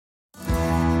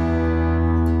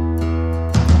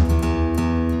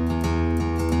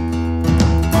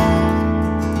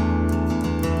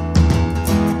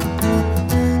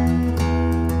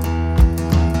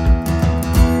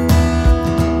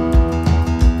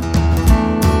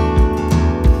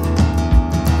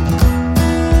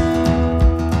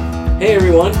Hey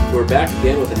everyone, we're back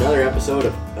again with another episode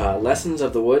of Lessons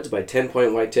of the Woods by 10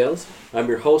 Point Whitetails. I'm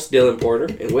your host, Dylan Porter,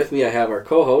 and with me I have our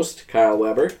co-host, Kyle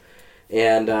Weber.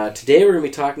 And today we're going to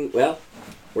be talking,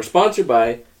 we're sponsored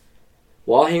by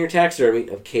Wallhanger Taxidermy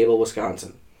of Cable,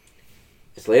 Wisconsin.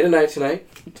 It's late at night tonight.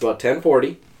 It's about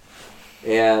 10:40,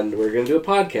 and we're going to do a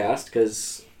podcast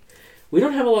because we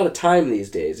don't have a lot of time these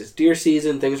days. It's deer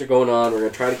season, things are going on. We're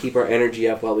going to try to keep our energy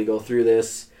up while we go through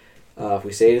this. If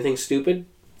we say anything stupid,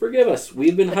 forgive us.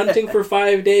 We've been hunting for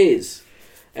 5 days,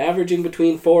 averaging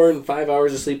between 4 and 5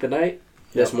 hours of sleep a night.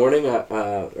 This morning,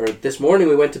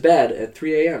 we went to bed at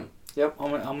 3 a.m. Yep.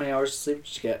 How many hours of sleep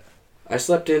did you get? I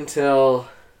slept in till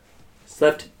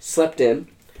 9,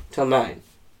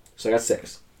 so I got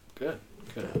 6. Good.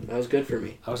 That was good for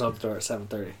me. I was out the door at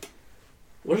 7:30.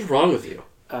 What is wrong with you?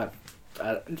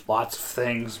 Lots of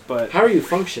things, but How are you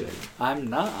functioning? I'm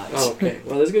not. Oh, okay.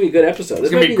 Well, this is gonna be a good episode. This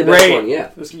It's gonna might be the best great. one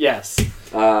yet. Yes.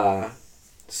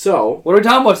 So What are we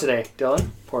talking about today,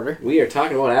 Dylan Porter? we are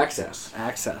talking about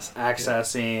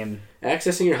Accessing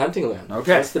your hunting land.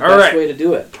 Okay. That's the All best right. way to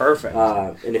do it. Perfect.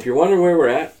 And if you're wondering where we're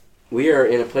at, we are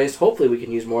in a place hopefully we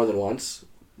can use more than once.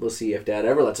 We'll see if Dad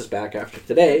ever lets us back after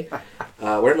today.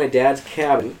 We're at my dad's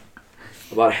cabin,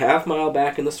 about a half mile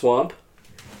back in the swamp.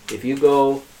 If you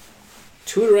go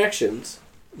 2 directions,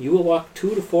 you will walk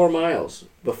 2 to 4 miles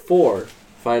before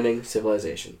finding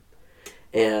civilization.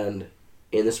 And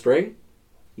in the spring,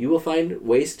 you will find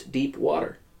waist-deep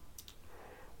water.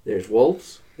 There's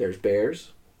wolves, there's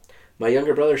bears. My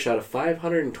younger brother shot a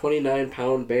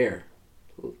 529-pound bear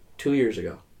 2 years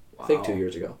ago. Wow. I think 2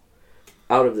 years ago.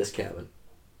 Out of this cabin.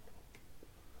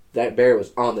 That bear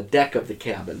was on the deck of the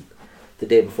cabin the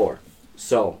day before.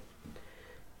 So,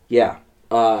 yeah.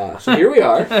 So here we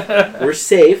are. We're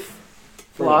safe.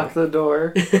 Lock the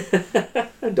door.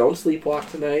 Don't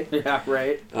sleepwalk tonight. Yeah,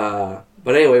 right.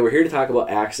 But anyway, we're here to talk about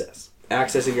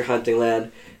accessing your hunting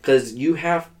land, because you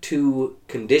have to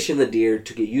condition the deer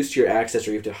to get used to your access,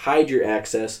 or you have to hide your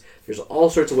access. There's all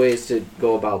sorts of ways to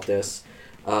go about this.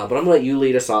 But I'm going to let you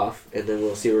lead us off, and then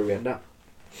we'll see where we end up.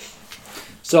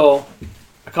 So,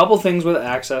 a couple things with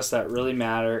access that really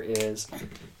matter is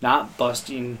not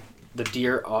busting the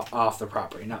deer off the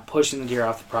property, not pushing the deer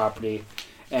off the property,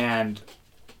 and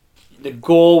the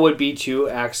goal would be to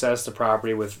access the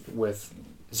property with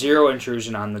zero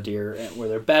intrusion on the deer, where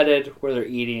they're bedded, where they're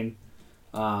eating.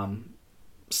 Common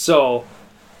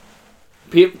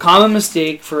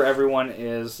mistake for everyone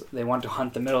is they want to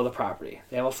hunt the middle of the property.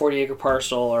 They have a 40-acre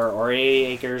parcel or 80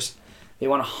 acres. They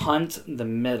want to hunt the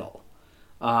middle.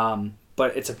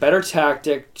 But it's a better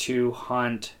tactic to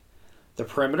hunt the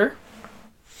perimeter.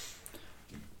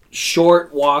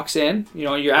 Short walks in.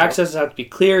 Your accesses have to be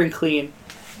clear and clean,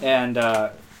 and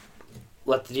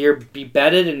let the deer be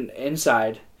bedded and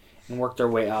inside and work their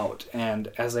way out.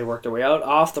 And as they work their way out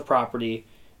off the property,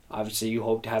 obviously you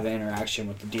hope to have an interaction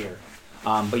with the deer.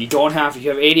 But you don't have, if you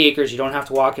have 80 acres, you don't have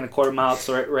to walk in a quarter mile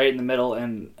right in the middle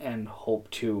and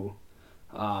hope to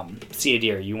see a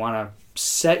deer. You want to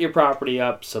set your property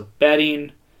up so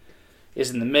bedding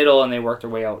is in the middle and they work their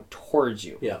way out towards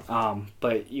you. Yeah.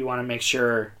 But you want to make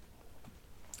sure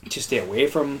to stay away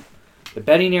from the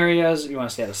bedding areas. You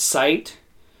want to stay out of sight.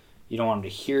 You don't want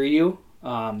them to hear you.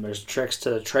 There's tricks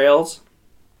to the trails.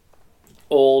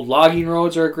 Old logging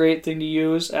roads are a great thing to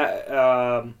use.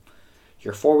 Your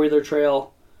four-wheeler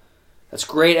trail. That's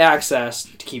great access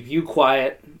to keep you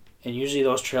quiet. And usually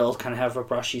those trails kind of have a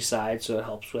brushy side, so it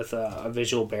helps with a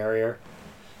visual barrier.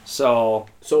 So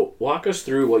walk us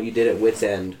through what you did at Wits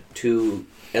End to,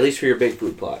 at least for your big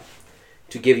food plot,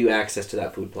 to give you access to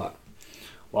that food plot.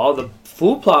 Well, the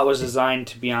food plot was designed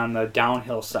to be on the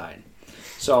downhill side.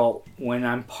 So when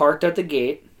I'm parked at the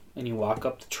gate and you walk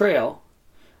up the trail,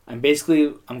 I'm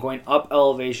going up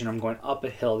elevation. I'm going up a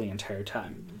hill the entire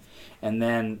time. And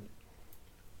then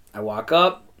I walk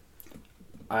up,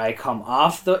 I come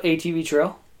off the ATV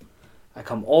trail, I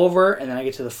come over, and then I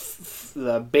get to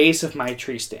the base of my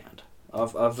tree stand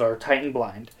of our Titan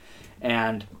blind.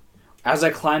 And as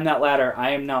I climb that ladder, I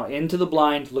am now into the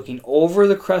blind, looking over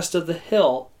the crest of the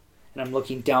hill, and I'm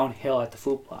looking downhill at the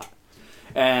food plot.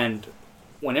 And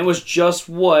when it was just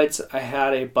woods, I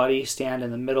had a buddy stand in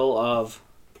the middle of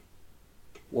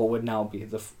what would now be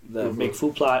the big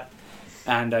food plot,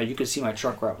 and you could see my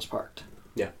truck where I was parked.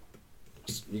 Yeah.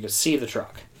 You could see the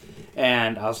truck.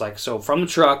 And I was like, so from the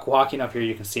truck, walking up here,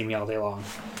 you can see me all day long.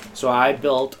 So I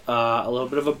built a little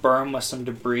bit of a berm with some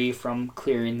debris from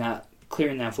clearing that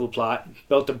food plot.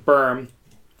 Built a berm.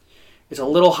 It's a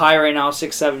little high right now,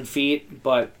 6-7 feet,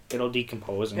 but it'll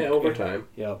decompose. Over time.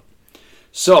 Yep.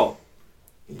 So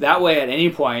that way, at any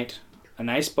point, a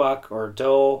nice buck or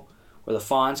doe where the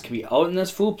fawns can be out in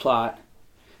this food plot,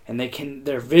 and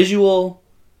they're visual.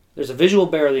 There's a visual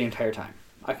barrier the entire time.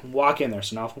 I can walk in there.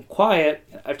 So now if I'm quiet,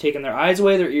 I've taken their eyes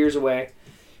away, their ears away.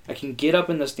 I can get up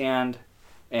in the stand,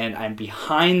 and I'm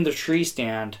behind the tree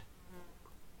stand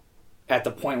at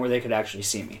the point where they could actually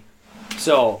see me.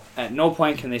 So at no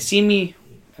point can they see me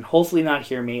and hopefully not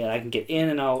hear me, and I can get in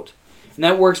and out. And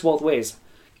that works both ways.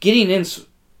 Getting in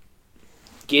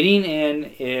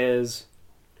is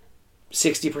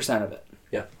 60% of it.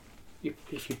 Yeah.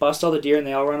 If you bust all the deer and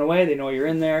they all run away, they know you're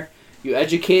in there. You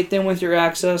educate them with your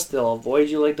access, they'll avoid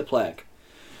you like the plague.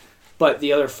 But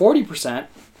the other 40%,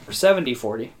 or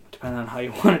 70-40, depending on how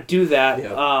you want to do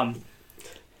that,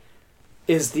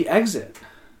 is the exit.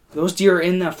 Those deer are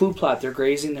in that food plot. They're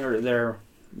grazing. They're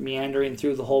meandering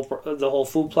through the whole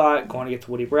food plot, going to get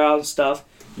the woody browse and stuff.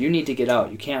 You need to get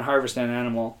out. You can't harvest an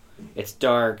animal. It's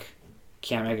dark.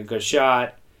 Can't make a good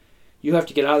shot. You have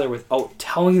to get out of there without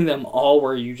telling them all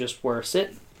where you just were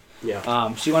sitting. Yeah.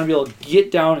 So you want to be able to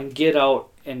get down and get out,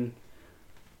 and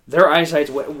their eyesight's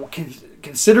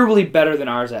considerably better than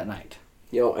ours at night.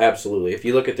 Absolutely. If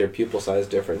you look at their pupil size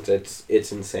difference,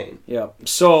 it's insane. Yeah.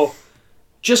 So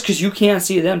just because you can't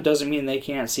see them doesn't mean they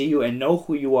can't see you and know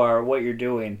who you are, what you're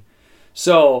doing.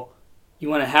 So you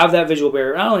want to have that visual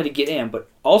barrier, not only to get in, but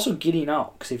also getting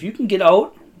out. Because if you can get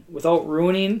out without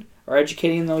ruining or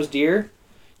educating those deer,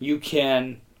 you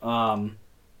can...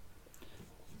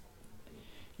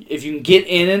 if you can get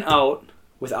in and out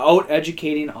without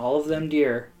educating all of them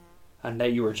deer and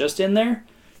that you were just in there,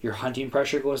 your hunting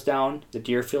pressure goes down, the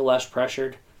deer feel less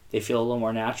pressured, they feel a little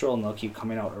more natural, and they'll keep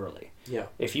coming out early. Yeah.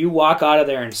 If you walk out of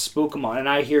there and spook them out, and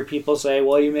I hear people say,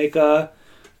 well, you make a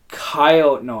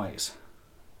coyote noise.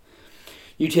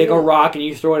 You take a rock and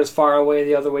you throw it as far away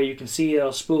the other way you can see,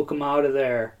 it'll spook them out of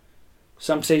there.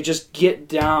 Some say just get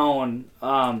down.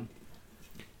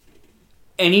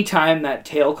 Anytime that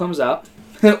tail comes up,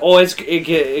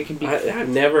 it can be... I've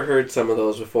never heard some of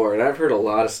those before, and I've heard a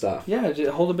lot of stuff. Yeah,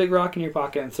 just hold a big rock in your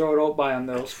pocket and throw it out by them.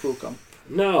 They'll spook them.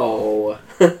 No.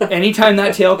 Anytime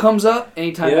that tail comes up,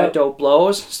 anytime that doe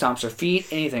blows, stomps her feet,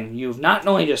 anything, you've not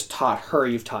only just taught her,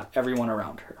 you've taught everyone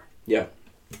around her. Yeah.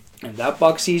 And that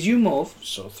buck sees you move,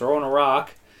 so throwing a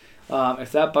rock,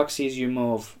 if that buck sees you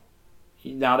move,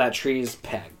 now that tree is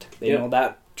pegged. They know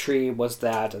that tree was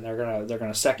that, and they're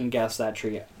gonna second guess that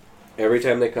tree every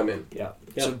time they come in. Yeah.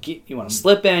 So you want to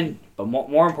slip in, but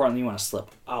more importantly, you want to slip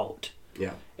out.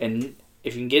 Yeah. And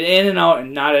if you can get in and out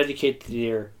and not educate the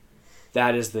deer,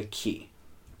 that is the key.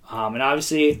 And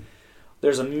obviously,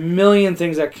 there's a million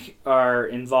things that are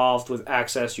involved with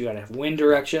access. You got to have wind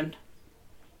direction.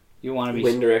 You want to be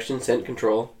wind direction, scent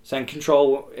control,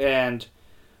 and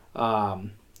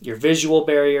your visual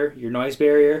barrier, your noise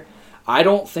barrier. I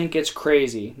don't think it's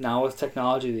crazy now with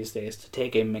technology these days to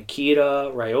take a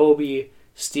Makita, Ryobi,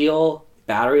 steel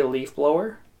battery leaf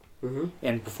blower,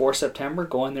 and before September,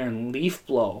 go in there and leaf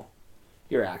blow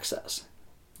your access.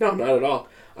 No, not at all.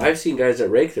 I've seen guys that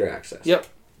rake their access. Yep.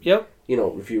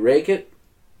 If you rake it,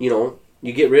 you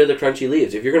get rid of the crunchy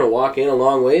leaves. If you're going to walk in a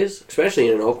long ways, especially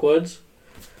in an oak woods,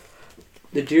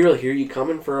 the deer will hear you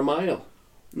coming for a mile.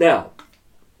 Now,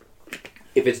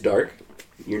 if it's dark,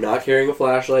 you're not carrying a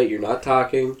flashlight, you're not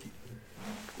talking,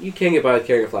 you can get by with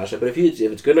carrying a flashlight, but if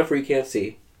it's good enough where you can't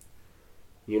see,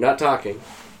 you're not talking,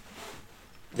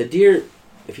 the deer,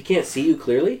 if he can't see you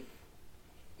clearly,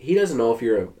 he doesn't know if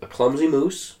you're a clumsy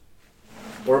moose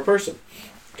or a person.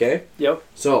 Okay? Yep.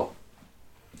 So,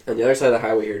 on the other side of the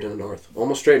highway here to the north,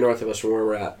 almost straight north of us from where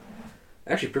we're at,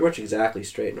 actually pretty much exactly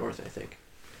straight north, I think.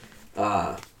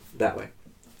 That way.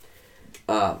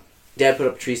 Dad put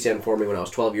up a tree stand for me when I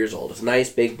was 12 years old. It's a nice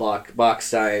big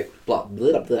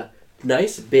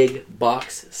nice big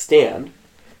box stand.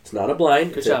 It's not a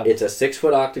blind. It's a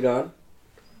 6-foot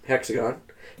hexagon,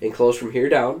 enclosed from here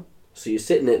down. So you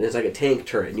sit in it, and it's like a tank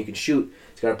turret, and you can shoot.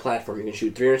 It's got a platform. You can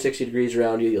shoot 360 degrees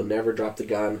around you. You'll never drop the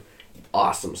gun.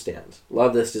 Awesome stands.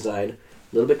 Love this design.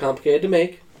 A little bit complicated to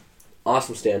make.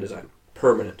 Awesome stand design.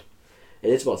 Permanent.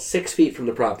 And it's about 6 feet from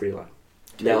the property line.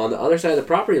 Now, on the other side of the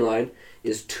property line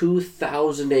is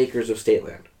 2,000 acres of state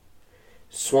land.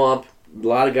 Swamp. A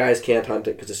lot of guys can't hunt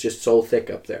it because it's just so thick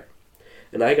up there.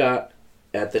 And I got,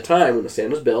 at the time when the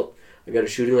stand was built, I got a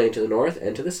shooting lane to the north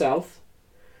and to the south.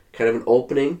 Kind of an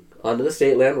opening onto the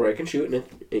state land where I can shoot, and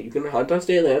you can hunt on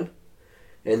state land.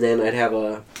 And then I'd have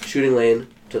a shooting lane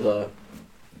to the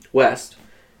west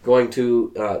going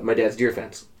to my dad's deer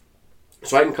fence.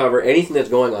 So I can cover anything that's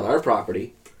going on our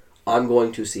property. I'm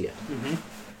going to see it. Mm-hmm.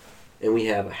 And we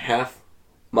have a half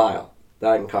mile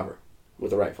that I can cover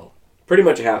with a rifle. Pretty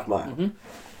much a half mile.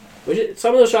 Mm-hmm.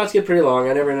 Some of those shots get pretty long.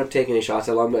 I never end up taking any shots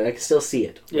that long, but I can still see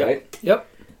it. Yep. Right? Yep.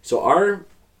 So our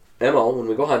MO, when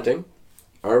we go hunting,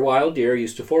 our wild deer are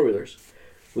used to four-wheelers.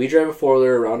 We drive a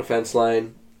four-wheeler around a fence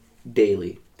line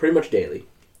daily, pretty much daily.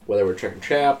 Whether we're checking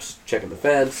traps, checking the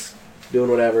fence, doing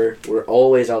whatever, we're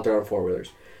always out there on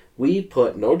four-wheelers. We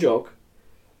put, no joke,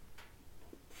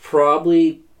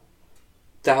 probably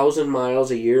 1,000 miles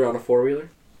a year on a four-wheeler,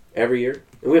 every year.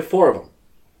 And we have 4 of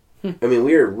them. I mean,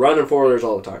 we are running four-wheelers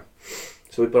all the time.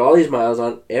 So we put all these miles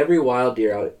on. Every wild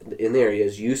deer out in the area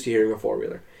is used to hearing a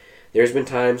four-wheeler. There's been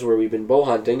times where we've been bow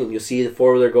hunting, and you'll see the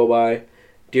four-wheeler go by,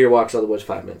 deer walks out of the woods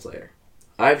 5 minutes later.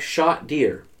 I've shot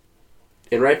deer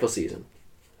in rifle season.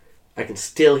 I can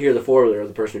still hear the four-wheeler of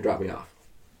the person who dropped me off.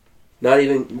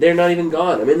 They're not even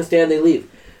gone. I'm in the stand, they leave.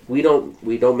 We don't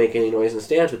make any noise in the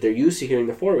stands, but they're used to hearing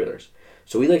the four-wheelers.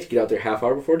 So we like to get out there half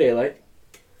hour before daylight,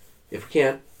 if we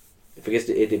can. If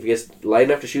it gets light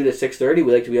enough to shoot at 6:30,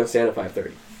 we like to be on stand at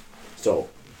 5:30. So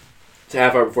it's a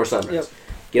half hour before sunrise. Yep.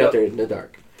 Get out there in the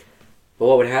dark. But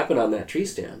what would happen on that tree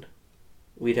stand?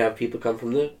 We'd have people come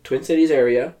from the Twin Cities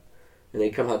area, and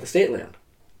they'd come hunt the state land.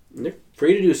 And they're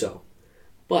free to do so.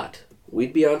 But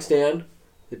we'd be on stand.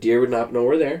 The deer would not know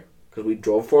we're there because we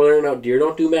drove four-wheeler. Now, deer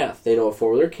don't do math. They know a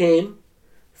four-wheeler came,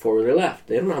 four-wheeler left.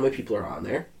 They don't know how many people are on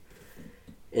there.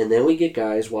 And then we get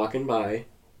guys walking by.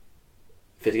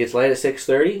 If it gets light at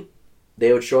 6:30,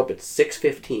 they would show up at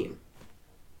 6:15.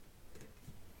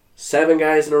 7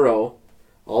 guys in a row,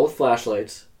 all with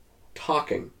flashlights,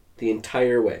 talking the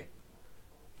entire way.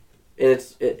 And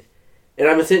and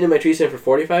I've been sitting in my tree stand for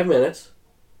 45 minutes,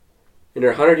 and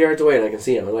they're 100 yards away, and I can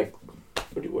see them. I'm like,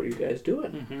 what are you guys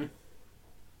doing? Mm-hmm.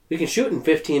 We can shoot in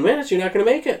 15 minutes. You're not going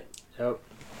to make it. Yep.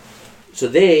 So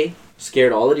they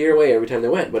scared all the deer away every time they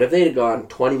went. But if they had gone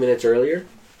 20 minutes earlier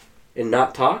and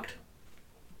not talked,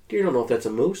 deer don't know if that's a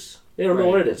moose. They don't know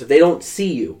what it is. If they don't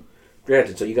see you,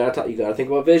 granted, so you got to think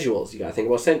about visuals. You got to think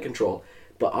about scent control.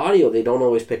 But audio, they don't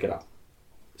always pick it up.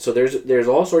 So there's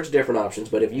all sorts of different options.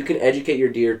 But if you can educate your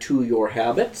deer to your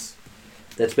habits,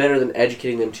 that's better than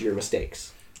educating them to your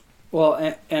mistakes. Well,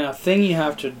 and a thing you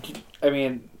have to,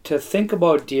 to think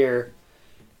about deer,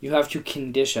 you have to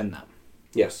condition them.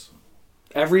 Yes.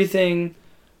 Everything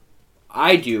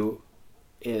I do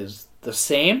is the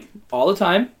same all the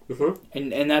time,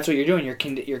 and that's what you're doing.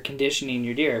 You're conditioning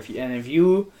your deer. If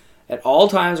you at all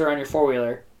times are on your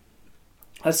four-wheeler,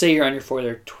 let's say you're on your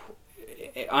four-wheeler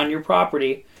on your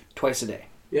property twice a day.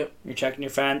 Yep. You're checking your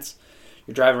fence.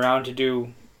 You're driving around to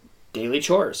do daily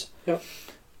chores. Yep.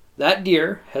 That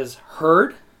deer has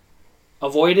heard,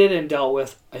 avoided, and dealt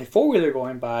with a four-wheeler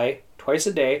going by twice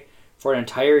a day for an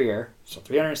entire year. So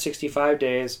 365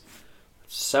 days,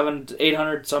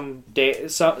 800 some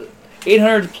days,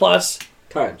 800 plus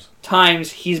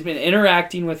times he's been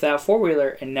interacting with that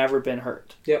four-wheeler and never been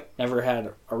hurt. Yep. Never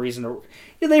had a reason to.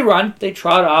 They run, they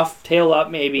trot off, tail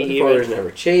up maybe. But the four-wheeler's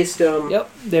never chased them. Yep.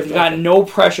 They've got no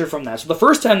pressure from that. So the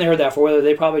first time they heard that four-wheeler,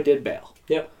 they probably did bail.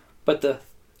 Yep. But the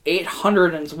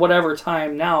 800 and whatever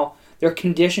time now, they're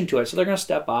conditioned to it. So they're going to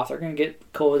step off. They're going to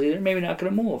get cozy. They're maybe not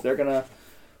going to move. They're going to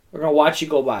watch you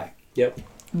go by. Yep.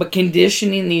 But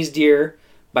conditioning these deer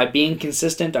by being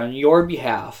consistent on your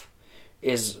behalf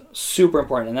is super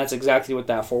important. And that's exactly what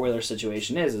that four-wheeler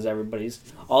situation is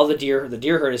all the deer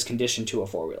herd is conditioned to a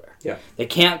four-wheeler. Yeah. They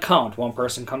can't count. One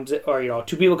person comes in, or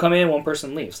 2 people come in, one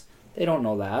person leaves. They don't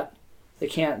know that. They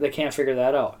can't figure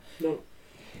that out. No.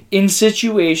 In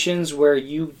situations where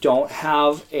you don't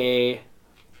have a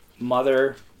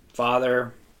mother,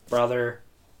 father, brother,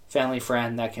 family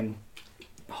friend that can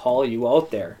haul you out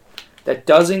there, that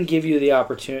doesn't give you the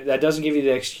opportunity, that doesn't give you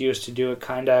the excuse to do it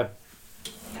kind of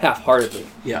half-heartedly.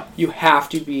 Yeah. You have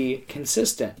to be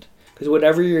consistent, because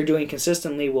whatever you're doing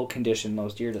consistently will condition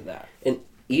those deer to that. And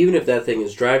even if that thing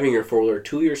is driving your four-wheeler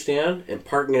to your stand and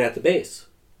parking it at the base,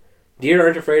 deer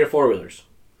aren't afraid of four-wheelers.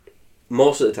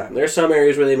 Most of the time. There are some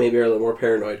areas where they maybe are a little more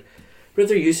paranoid. But if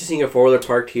they're used to seeing a four-wheeler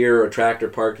parked here or a tractor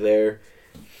parked there,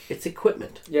 it's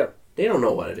equipment. Yep. They don't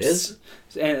know what it is.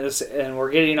 And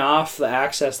we're getting off the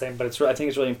access thing, but I think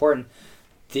it's really important.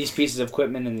 These pieces of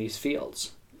equipment in these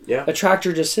fields. Yeah. A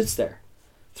tractor just sits there.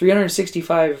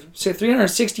 365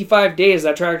 days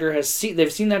that tractor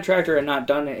they've seen that tractor and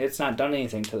it's not done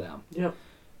anything to them. Yeah.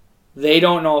 They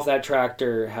don't know if that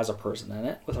tractor has a person in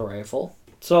it with a rifle.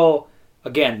 So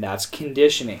again, that's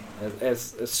conditioning.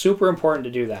 It's super important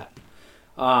to do that.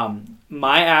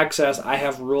 My access, I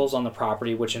have rules on the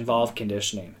property which involve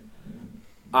conditioning.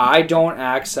 I don't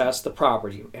access the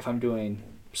property if I'm doing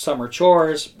summer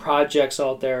chores, projects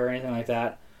out there, or anything like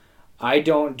that. I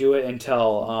don't do it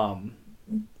until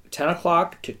 10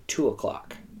 o'clock to 2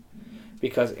 o'clock.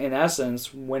 Because in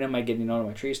essence, when am I getting out of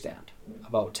my tree stand?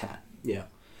 About 10. Yeah.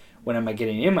 When am I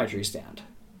getting in my tree stand?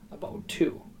 About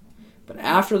 2. But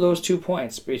after those 2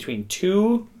 points, between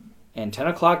 2 and 10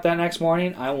 o'clock that next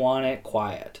morning, I want it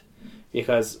quiet.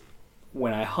 Because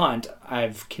when I hunt,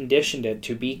 I've conditioned it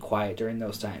to be quiet during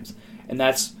those times. And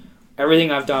that's everything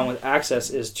I've done with access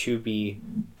is to be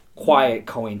quiet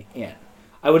going in.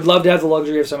 I would love to have the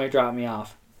luxury of somebody drop me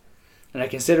off. And I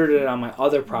considered it on my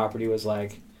other property was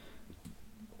like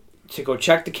to go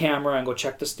check the camera and go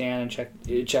check the stand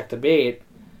and check the bait.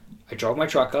 I drove my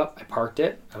truck up, I parked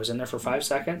it, I was in there for 5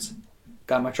 seconds,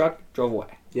 got my truck, drove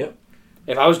away. Yep.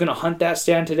 If I was going to hunt that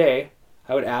stand today,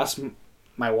 I would ask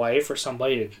my wife or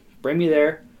somebody to bring me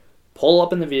there, pull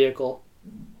up in the vehicle,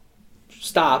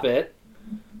 stop it.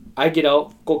 I get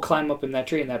out, go climb up in that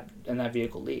tree, and that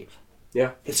vehicle leave.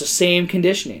 Yeah. It's the same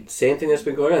conditioning. Same thing that's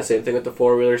been going on. Same thing with the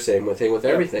four-wheeler. Same thing with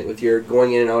everything. With your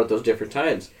going in and out at those different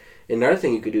times. And another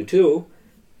thing you could do too,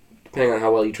 depending on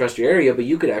how well you trust your area, but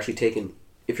you could actually take in,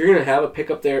 if you're going to have a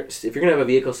pickup there, if you're going to have a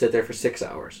vehicle sit there for 6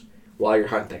 hours while you're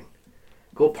hunting,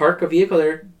 go park a vehicle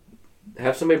there,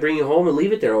 have somebody bring you home and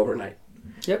leave it there overnight.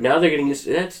 Yep. Now they're getting used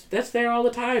to that's there all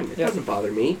the time. It doesn't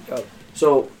bother me. Yep.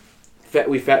 So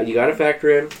you got to factor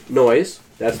in noise.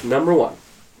 That's number one.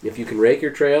 If you can rake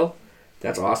your trail,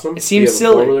 that's awesome. It seems if you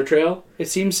have silly. A four-wheeler trail. It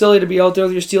seems silly to be out there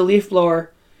with your steel leaf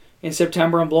blower in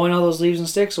September and blowing all those leaves and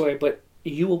sticks away, but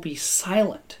you will be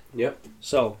silent. Yep.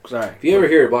 So, sorry. If you ever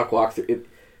hear a buck walk through,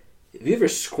 if you ever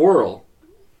squirrel,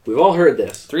 we've all heard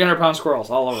this. 300-pound squirrels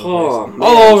all over the place. Oh, man.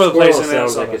 All over the place in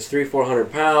sounds Minnesota. like it's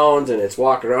 300-400 pounds and it's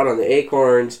walking around on the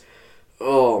acorns.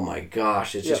 Oh my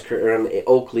gosh, it's just around the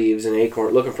oak leaves and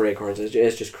acorn, looking for acorns.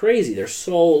 It's just crazy. They're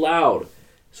so loud.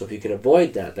 So if you can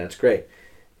avoid that, that's great.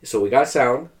 So we got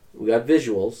sound, we got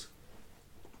visuals.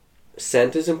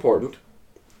 Scent is important,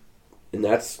 and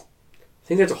I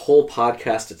think that's a whole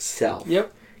podcast itself.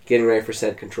 Yep. Getting ready for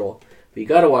scent control. But you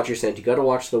got to watch your scent. You got to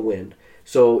watch the wind.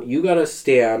 So you got to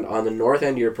stand on the north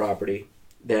end of your property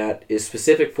that is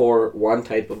specific for one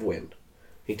type of wind.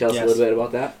 Can you tell us a little bit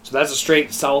about that? So that's a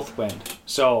straight south wind.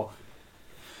 So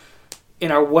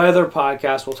in our weather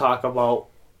podcast, we'll talk about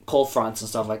cold fronts and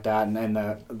stuff like that and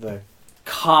the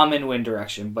common wind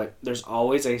direction, but there's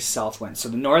always a south wind. So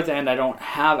the north end I don't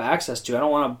have access to. I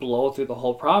don't want to blow through the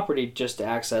whole property just to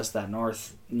access that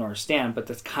north stand, but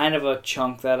that's kind of a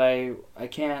chunk that I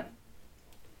can't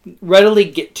readily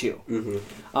get to.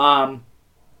 Mm-hmm.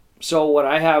 So what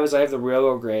I have is I have the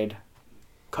railroad grade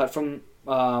cut from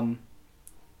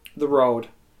the road,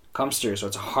 comes through. So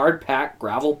it's a hard-packed,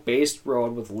 gravel-based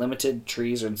road with limited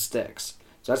trees and sticks.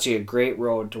 So that's actually a great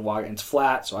road to walk. It's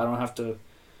flat, so I don't have to,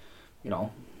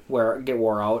 get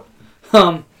wore out.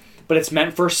 But it's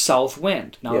meant for south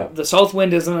wind. Now, the south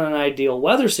wind isn't an ideal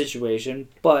weather situation,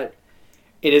 but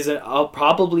it is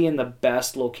probably in the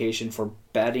best location for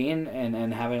bedding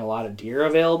and having a lot of deer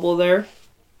available there.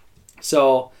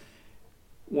 So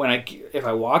if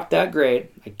I walk that grade,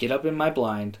 I get up in my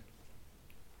blind.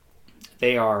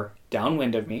 They are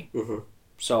downwind of me. Mm-hmm.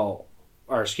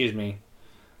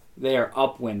 They are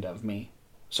upwind of me.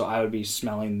 So I would be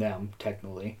smelling them,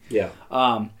 technically. Yeah.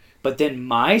 But then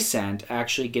my scent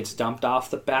actually gets dumped off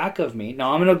the back of me.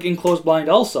 Now, I'm in an enclosed blind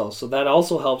also, so that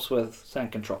also helps with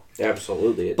scent control.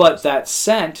 Absolutely. But that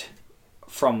scent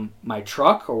from my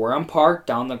truck or where I'm parked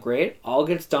down the grade all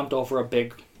gets dumped over a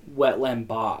big wetland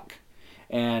bog.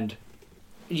 And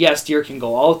yes, deer can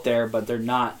go out there, but they're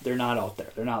not out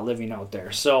there. They're not living out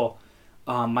there. So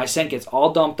my scent gets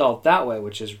all dumped out that way,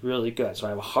 which is really good. So I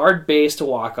have a hard base to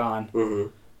walk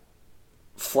on,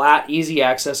 flat, easy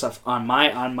access on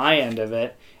my end of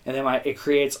it, and then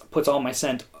it puts all my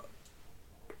scent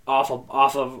off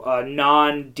of a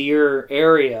non-deer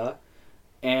area,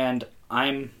 and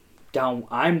I'm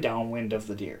downwind of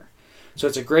the deer. So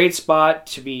it's a great spot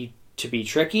to be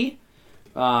tricky.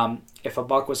 If a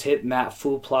buck was hitting that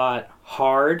foo plot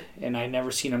hard and I'd never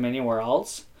seen him anywhere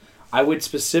else, I would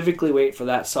specifically wait for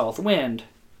that south wind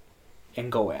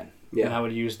and go in. Yeah. And I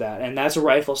would use that. And that's a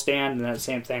rifle stand, and that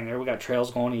same thing. There we got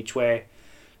trails going each way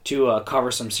to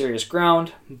cover some serious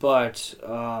ground, but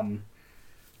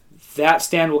that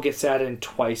stand will get sat in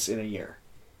twice in a year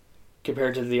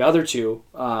compared to the other two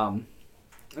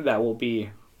that will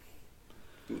be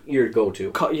your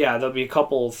go-to. There'll be a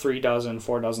couple, 3 dozen,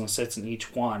 4 dozen sits in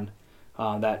each one.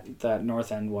 That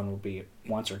north end one will be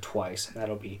once or twice, and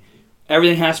that'll be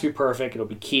everything has to be perfect. It'll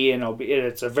be key, and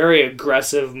it's a very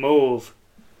aggressive move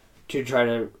to try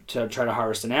to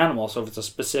harvest an animal. So if it's a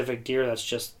specific deer that's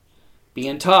just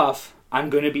being tough, I'm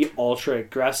going to be ultra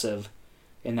aggressive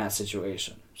in that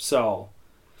situation. So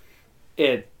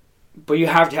but you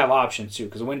have to have options too,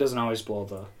 because the wind doesn't always blow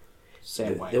the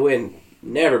same way. The wind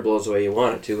never blows the way you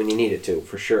want it to when you need it to,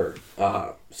 for sure.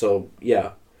 So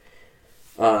yeah,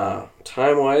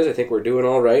 Time-wise, I think we're doing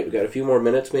all right. We got a few more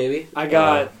minutes, maybe. I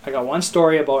got one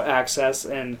story about access,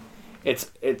 and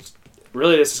it's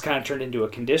really, this has kind of turned into a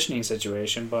conditioning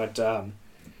situation, but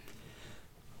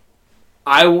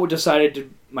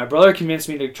my brother convinced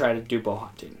me to try to do bow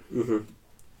hunting. Mm-hmm.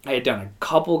 I had done a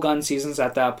couple gun seasons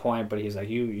at that point, but he's like,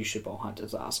 you should bow hunt.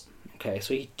 It's awesome. Okay,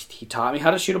 so he taught me how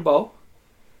to shoot a bow,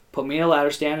 put me in a ladder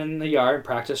stand in the yard, and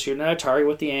practice shooting at a target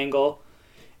with the angle,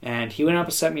 and he went up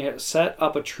and set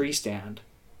up a tree stand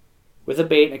with a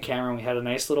bait and a camera, and we had a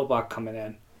nice little buck coming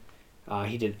in.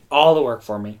 He did all the work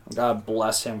for me. God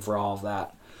bless him for all of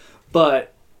that.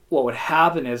 But what would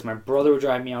happen is my brother would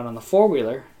drive me out on the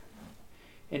four-wheeler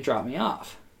and drop me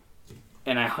off.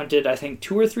 And I hunted, I think,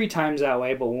 2 or 3 times that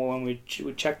way, but when we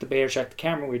would check the bait or check the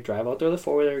camera, we'd drive out there with the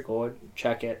four-wheeler, go and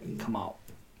check it, and come out.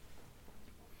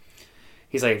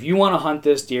 He's like, if you want to hunt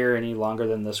this deer any longer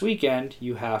than this weekend,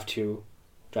 you have to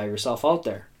drive yourself out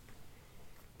there.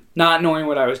 Not knowing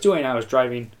what I was doing, I was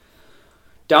driving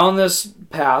down this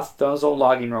path, down this old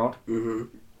logging road,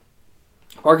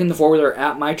 parking the four-wheeler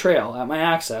at my trail, at my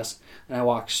access, and I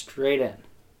walked straight in.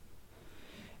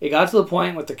 It got to the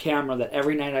point with the camera that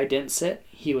every night I didn't sit,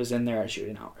 he was in there at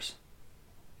shooting hours.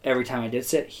 Every time I did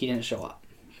sit, he didn't show up.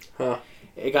 Huh.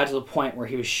 It got to the point where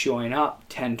he was showing up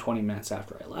 10, 20 minutes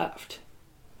after I left.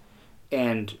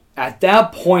 And at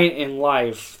that point in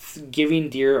life, giving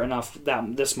deer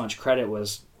this much credit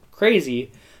was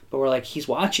crazy, but we're like, he's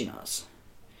watching us.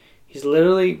 He's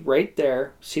literally right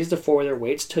there, sees the four-wheeler,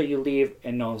 waits till you leave,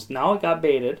 and knows now it got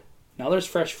baited, now there's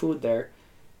fresh food there,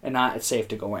 and now it's safe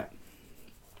to go in.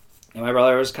 And my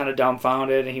brother was kind of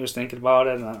dumbfounded, and he was thinking about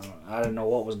it, and I didn't know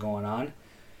what was going on.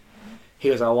 He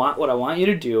goes, what I want you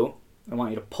to do, I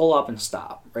want you to pull up and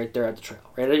stop right there at the trail,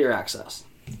 right at your access.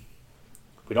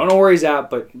 We don't know where he's at,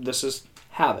 but this is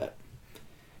habit.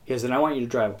 He goes, then I want you to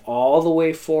drive all the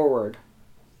way forward,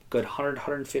 good 100,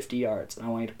 150 yards, and I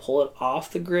want you to pull it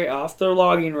off the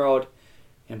logging road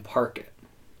and park it,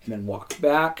 and then walk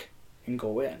back and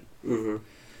go in. Mm-hmm.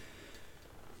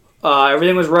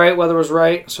 Everything was right, weather was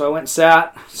right, so I went and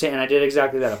sat, and I did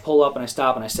exactly that. I pulled up and I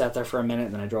stopped and I sat there for a minute,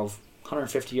 and then I drove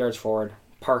 150 yards forward,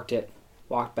 parked it,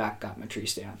 walked back, got my tree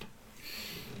stand.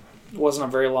 It wasn't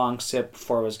a very long sit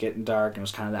before it was getting dark, and it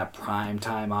was kind of that prime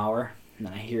time hour, and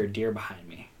then I hear a deer behind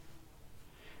me.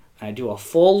 And I do a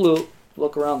full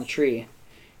look around the tree.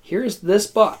 Here's this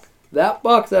buck, that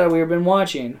buck that we've been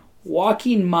watching,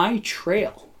 walking my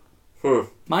trail.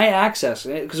 My access,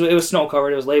 because it was snow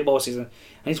covered, it was late bow season,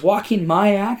 and he's walking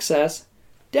my access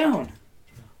down.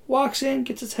 Walks in,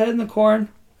 gets his head in the corn.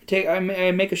 I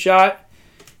make a shot.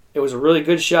 It was a really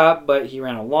good shot, but he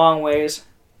ran a long ways.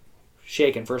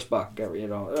 Shaking, first buck,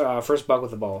 first buck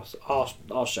with the bow.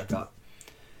 All shook up.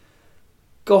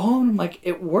 Go home, I'm like,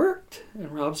 it worked.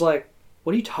 And Rob's like,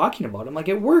 what are you talking about? I'm like,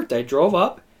 it worked. I drove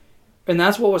up, and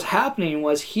that's what was happening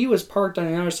was he was parked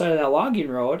on the other side of that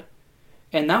logging road.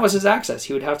 And that was his access.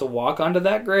 He would have to walk onto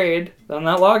that grade, on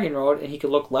that logging road, and he could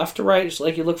look left to right, just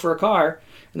like he'd look for a car,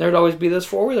 and there'd always be this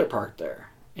four-wheeler parked there.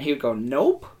 And he would go,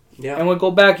 nope. Yeah. And would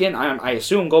go back in, I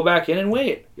assume, go back in and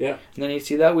wait. Yeah. And then he'd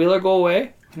see that wheeler go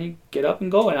away, and he'd get up and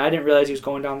go. And I didn't realize he was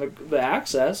going down the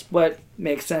access, but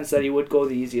makes sense that he would go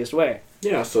the easiest way.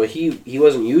 Yeah, so he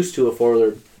wasn't used to a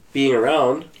four-wheeler being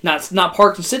around. Not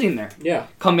parked and sitting there. Yeah.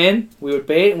 Come in, we would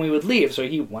bait, and we would leave. So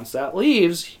once that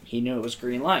leaves, he knew it was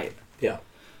green light. Yeah.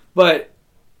 But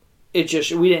it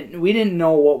just we didn't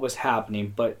know what was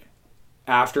happening, but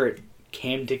after it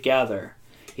came together,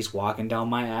 he's walking down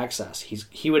my access.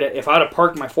 He would if I would have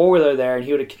parked my four-wheeler there and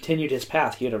he would have continued his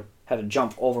path, he would have had to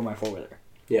jump over my four-wheeler.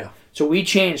 Yeah. So we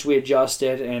changed, we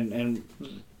adjusted, and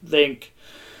thank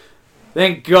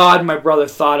God my brother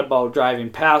thought about driving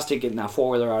past it, getting that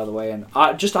four-wheeler out of the way, and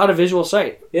just out of visual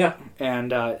sight. Yeah.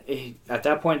 And at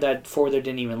that point, that four-wheeler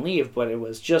didn't even leave, but it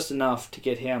was just enough to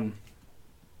get him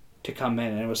to come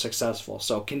in, and it was successful.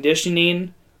 So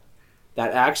conditioning,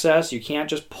 that access, you can't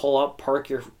just pull up, park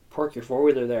your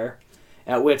four-wheeler there.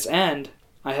 At Wits End,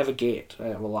 I have a gate. I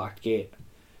have a locked gate.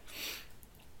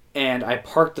 And I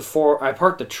parked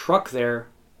the truck there,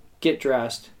 get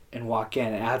dressed, and walk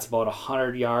in. It adds about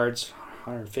 100 yards,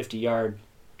 150 yard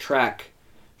trek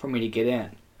for me to get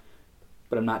in.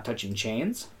 But I'm not touching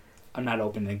chains. I'm not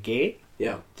opening the gate.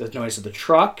 Yeah. The noise of the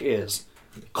truck is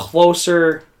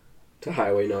closer to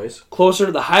highway noise. Closer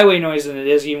to the highway noise than it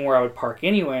is even where I would park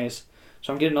anyways.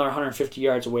 So I'm getting another 150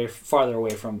 yards farther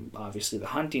away from obviously the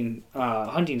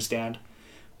hunting stand,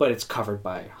 but it's covered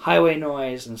by highway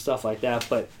noise and stuff like that.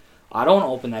 But I don't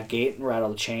open that gate and rattle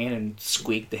the chain and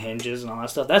squeak the hinges and all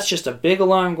that stuff. That's just a big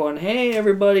alarm going, hey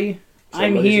everybody,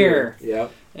 I'm here. Yeah.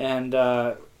 And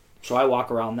So I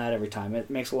walk around that every time. It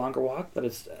makes a longer walk, but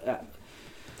it's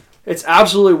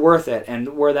absolutely worth it.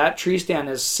 And where that tree stand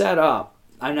is set up,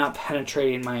 I'm not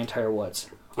penetrating my entire woods.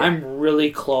 Yeah. I'm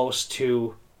really close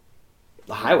to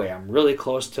the highway. I'm really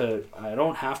close to, I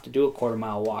don't have to do a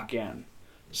quarter-mile walk in.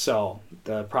 So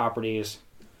the property's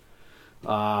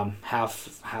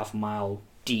half mile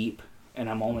deep, and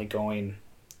I'm only going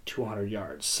 200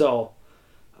 yards. So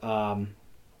don't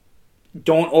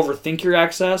overthink your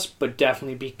access, but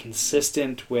definitely be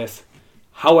consistent with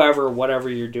whatever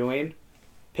you're doing.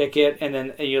 Pick it, and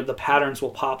then the patterns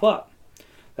will pop up.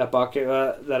 That buck,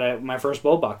 my first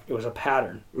bull buck, it was a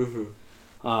pattern.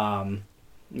 Mm-hmm.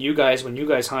 You guys, when you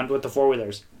guys hunt with the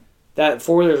 4-wheelers, that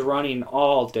 4-wheeler's running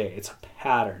all day. It's a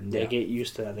pattern. They get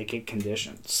used to that. They get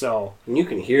conditioned. So and you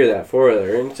can hear that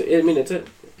 4-wheeler. And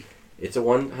it's a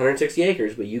 160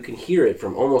 acres, but you can hear it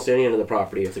from almost any end of the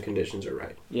property if the conditions are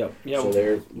right. Yep. So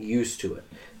they're used to it.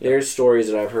 There's stories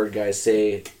that I've heard guys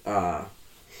say,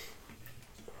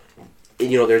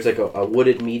 there's like a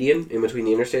wooded median in between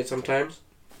the interstate sometimes,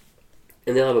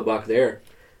 and they'll have a buck there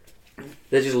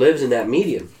that just lives in that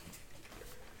median.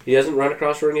 He doesn't run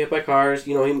across the road and get hit by cars.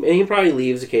 He probably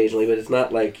leaves occasionally, but it's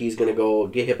not like he's going to go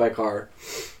get hit by a car.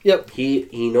 Yep.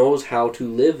 He knows how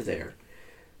to live there.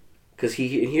 Because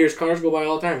he hears cars go by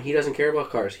all the time. He doesn't care about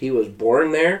cars. He was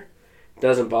born there. It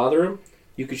doesn't bother him.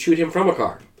 You could shoot him from a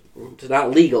car. It's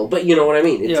not legal, but you know what I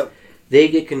mean. Yep. They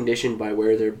get conditioned by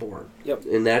where they're born. Yep.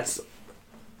 And that's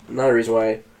another reason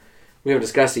why we haven't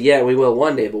discussed it yet. We will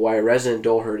one day, but why a resident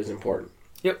doe herd is important.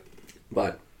 Yep.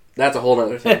 But that's a whole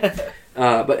other thing.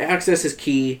 But access is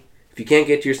key. If you can't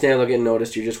get to your stand without getting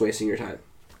noticed, you're just wasting your time.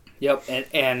 Yep,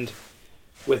 and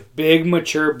with big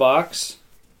mature bucks,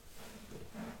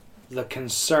 the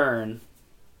concern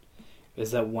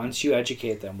is that once you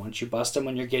educate them, once you bust them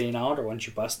when you're getting out, or once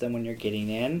you bust them when you're getting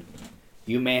in,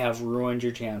 you may have ruined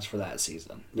your chance for that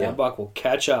season. Yeah. That buck will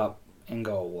catch up and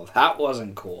go, well, that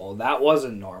wasn't cool. That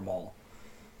wasn't normal.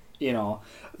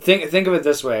 Think of it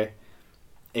this way.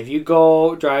 If you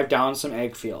go drive down some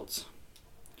egg fields,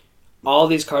 all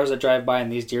these cars that drive by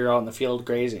and these deer out in the field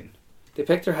grazing, they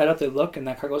pick their head up, they look, and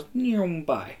that car goes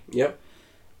by. Yep.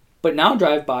 But now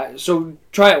drive by, so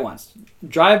try it once.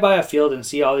 Drive by a field and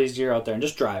see all these deer out there and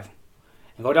just drive.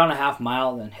 And go down a half mile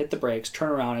and then hit the brakes,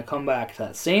 turn around and come back to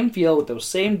that same field with those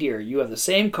same deer. You have the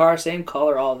same car, same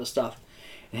color, all of this stuff.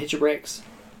 And hit your brakes.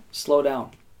 Slow down.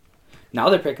 Now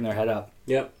they're picking their head up.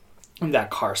 Yep. If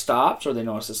that car stops or they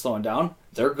notice it's slowing down,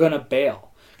 they're going to bail.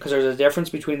 Because there's a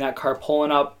difference between that car pulling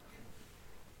up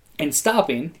and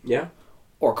stopping,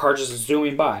 or a car just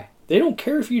zooming by. They don't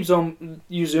care if you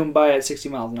zoom by at 60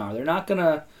 miles an hour. They're not going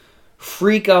to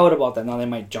freak out about that. Now, they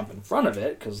might jump in front of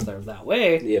it because they're that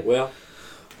way. Yeah, well.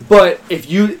 But if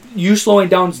you slowing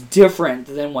down is different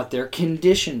than what they're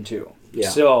conditioned to. Yeah.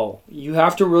 So you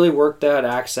have to really work that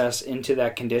access into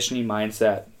that conditioning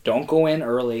mindset. Don't go in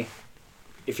early.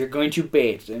 If you're going to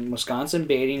bait, in Wisconsin,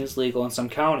 baiting is legal in some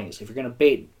counties. If you're going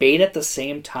to bait at the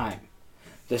same time,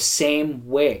 the same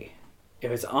way. If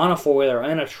it's on a 4-wheeler or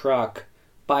in a truck,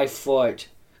 by foot,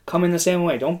 come in the same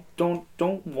way. Don't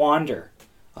wander.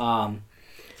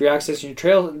 If you're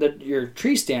accessing your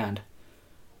tree stand,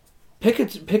 pick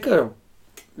a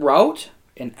route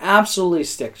and absolutely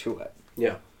stick to it.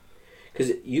 Yeah,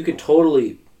 because you can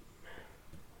totally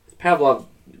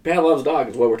Pavlov's dog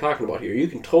is what we're talking about here. You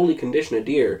can totally condition a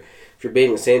deer if you're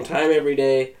baiting the same time every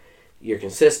day. You're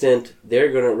consistent.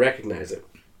 They're going to recognize it,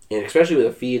 and especially with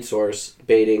a feed source,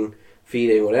 baiting,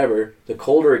 feeding, whatever. The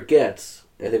colder it gets.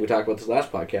 I think we talked about this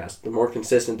last podcast, the more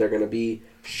consistent they're going to be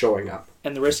showing up.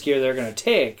 And the riskier they're going to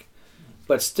take.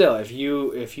 But still, if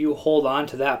you hold on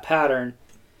to that pattern,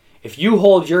 if you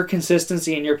hold your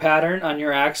consistency and your pattern on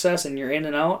your access and you're in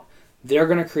and out, they're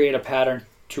going to create a pattern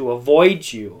to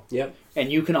avoid you. Yep.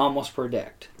 And you can almost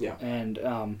predict. Yeah. And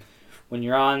when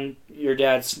you're on your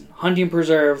dad's hunting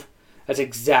preserve, that's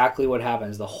exactly what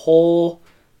happens. The whole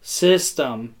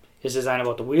system is designed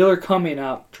about the wheeler coming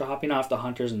up, dropping off the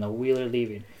hunters, and the wheeler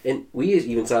leaving. And we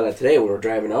even saw that today when we were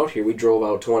driving out here. We drove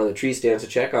out to one of the tree stands to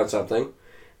check on something.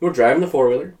 We were driving the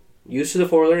 4-wheeler, used to the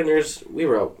 4-wheeler, and we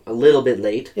were out a little bit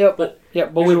late. Yep. But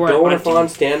we weren't. Doe and a fawn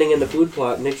standing in the food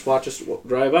plot, and they just watched us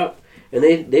drive up. And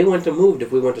they went to moved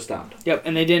if we went to stop. Yep,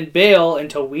 and they didn't bail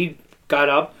until we got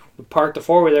up, we parked the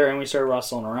 4-wheeler, and we started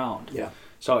rustling around. Yeah.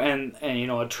 So, and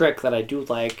a trick that I do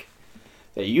like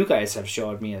that you guys have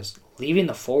showed me is leaving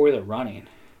the 4-wheeler running.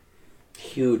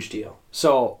 Huge deal.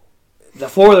 So, the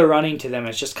 4-wheeler running to them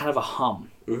is just kind of a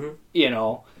hum.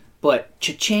 Mm-hmm. But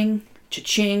cha-ching,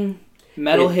 cha-ching,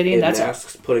 metal hitting, and that's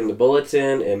masks putting the bullets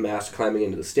in, and masks climbing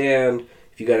into the stand.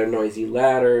 If you got a noisy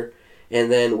ladder,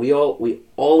 And then we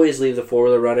always leave the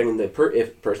 4-wheeler running, and if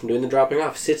the person doing the dropping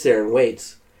off sits there and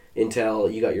waits until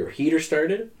you got your heater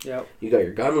started, you got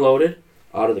your gun loaded,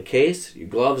 out of the case, your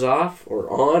gloves off or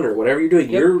on or whatever you're doing.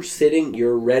 Yep. You're sitting,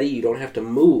 you're ready, you don't have to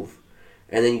move.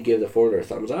 And then you give the 4-wheeler a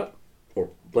thumbs up or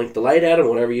blink the light at him,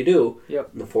 whatever you do. Yep.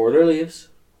 And the 4-wheeler leaves.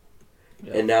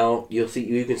 Yep. And now you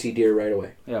can see deer right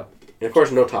away. Yep. And of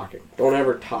course, no talking. Don't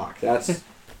ever talk.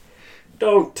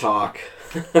 Don't talk.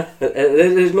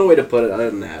 There's no way to put it other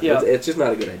than that. Yep. It's just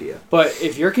not a good idea. But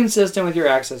if you're consistent with your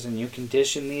access and you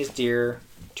condition these deer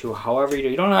to however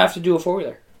you don't have to do a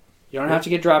 4-wheeler. You don't have to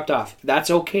get dropped off. That's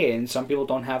okay, and some people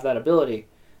don't have that ability.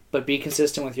 But be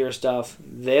consistent with your stuff.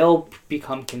 They'll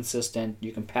become consistent.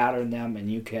 You can pattern them,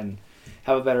 and you can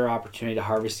have a better opportunity to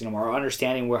harvesting them or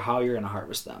understanding how you're going to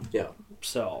harvest them. Yeah.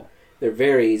 So they're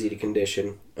very easy to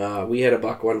condition. We had a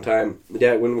buck one time.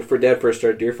 When Dad first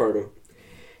started deer farming,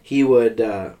 he would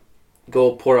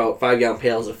go pour out 5-gallon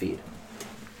pails of feed,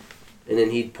 and then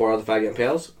he'd pour out the 5-gallon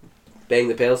pails, bang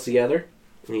the pails together,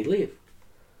 and he'd leave.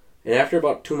 And after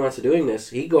about 2 months of doing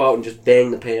this, he'd go out and just bang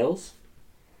the pails,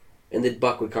 and the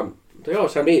buck would come. Like, oh,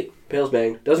 it's time to eat. Pails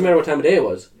banged. Doesn't matter what time of day it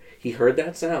was. He heard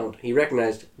that sound. He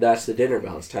recognized that's the dinner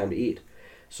bell. It's time to eat.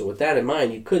 So with that in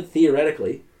mind, you could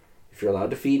theoretically, if you're allowed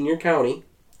to feed in your county,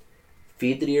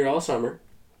 feed the deer all summer,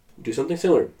 do something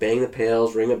similar. Bang the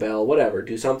pails, ring a bell, whatever.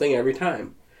 Do something every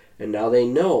time. And now they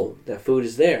know that food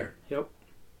is there. Yep.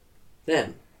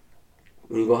 Then,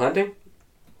 when you go hunting,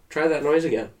 try that noise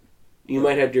again. You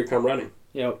might have deer come running.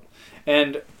 Yep.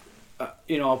 And,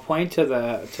 a point to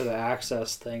the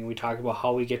access thing, we talked about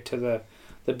how we get to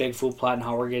the big food plot and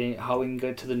how we can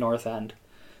get to the north end.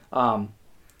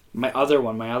 My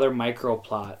other micro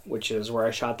plot, which is where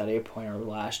I shot that 8-pointer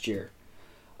last year.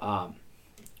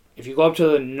 If you go up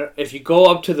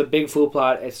to the big food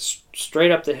plot, it's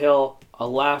straight up the hill, a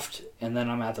left, and then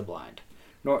I'm at the blind.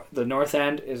 The north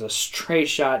end is a straight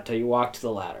shot till you walk to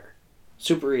the ladder.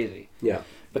 Super easy. Yeah.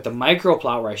 But the micro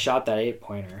plot where I shot that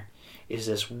 8-pointer is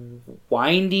this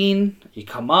winding. You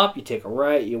come up, you take a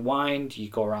right, you wind, you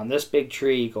go around this big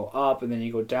tree, you go up, and then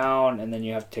you go down, and then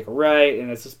you have to take a right,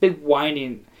 and it's this big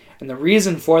winding. And the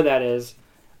reason for that is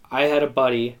I had a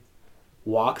buddy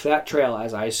walk that trail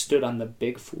as I stood on the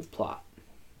big food plot.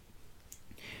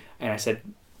 And I said,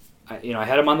 I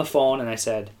had him on the phone, and I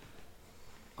said,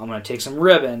 I'm going to take some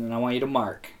ribbon, and I want you to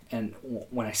mark. And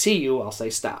when I see you, I'll say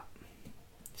stop.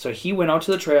 So he went out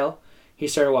to the trail. He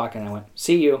started walking. I went,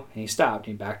 see you. And he stopped.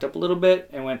 He backed up a little bit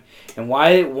and went. And why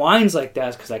it winds like that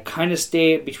is because I kind of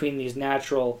stay between these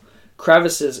natural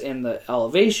crevices in the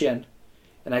elevation.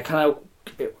 And I kind of,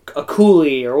 a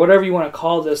coulee or whatever you want to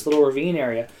call this little ravine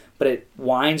area. But it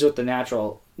winds with the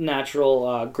natural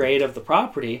grade of the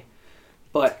property.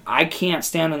 But I can't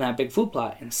stand on that big food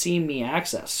plot and see me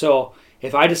access. So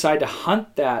if I decide to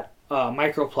hunt that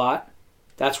micro plot,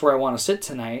 that's where I want to sit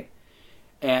tonight.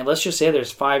 And let's just say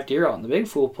there's 5 deer out in the big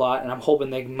food plot, and I'm hoping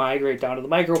they migrate down to the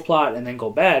micro plot and then go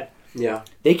bed. Yeah.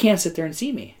 They can't sit there and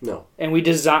see me. No. And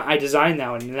I designed that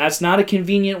one, and that's not a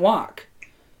convenient walk.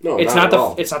 No, it's not at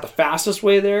all. It's not the fastest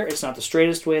way there. It's not the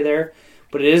straightest way there,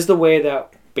 but it is the way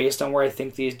that, based on where I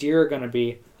think these deer are going to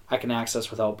be, I can access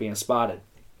without being spotted.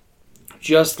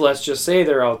 Let's just say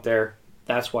they're out there.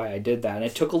 That's why I did that. And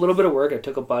it took a little bit of work. It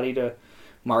took a buddy to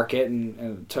mark it,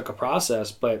 and it took a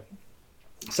process, but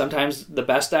sometimes the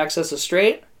best access is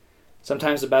straight.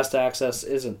 Sometimes the best access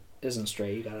isn't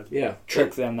straight. You gotta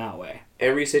trick them that way.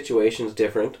 Every situation is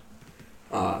different.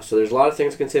 So there's a lot of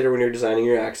things to consider when you're designing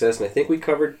your access, and I think we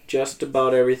covered just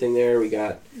about everything there. We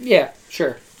got... Yeah,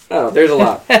 sure. Oh, there's a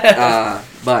lot.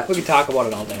 But we could talk about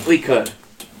it all day. We could.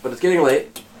 But it's getting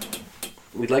late.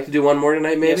 We'd like to do one more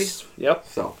tonight, maybe? Yes. Yep.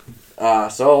 So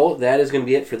that is going to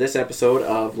be it for this episode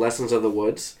of Lessons of the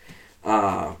Woods.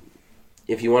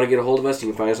 If you want to get a hold of us, you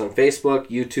can find us on Facebook,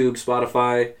 YouTube,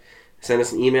 Spotify. Send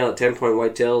us an email at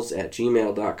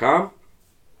 10pointwhitetails@gmail.com.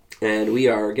 And we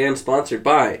are, again, sponsored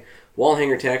by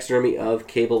Wallhanger Taxidermy of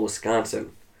Cable,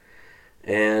 Wisconsin.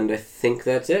 And I think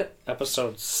that's it.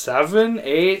 Episode 7,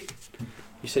 8.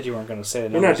 You said you weren't going to say the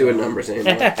numbers. We're not doing numbers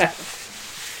anymore.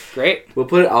 Great.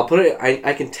 I'll put it.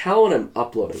 I can tell when I'm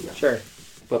uploading them. Sure.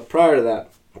 But prior to that,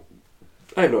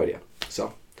 I have no idea.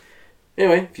 So,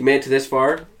 anyway, if you made it to this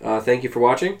far, thank you for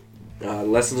watching.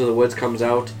 Lessons of the Woods comes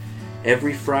out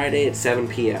every Friday at 7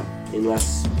 p.m.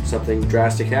 unless something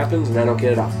drastic happens and I don't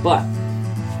get it off. But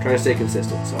I'm trying to stay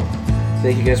consistent. So,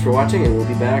 thank you guys for watching, and we'll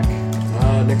be back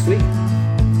next week.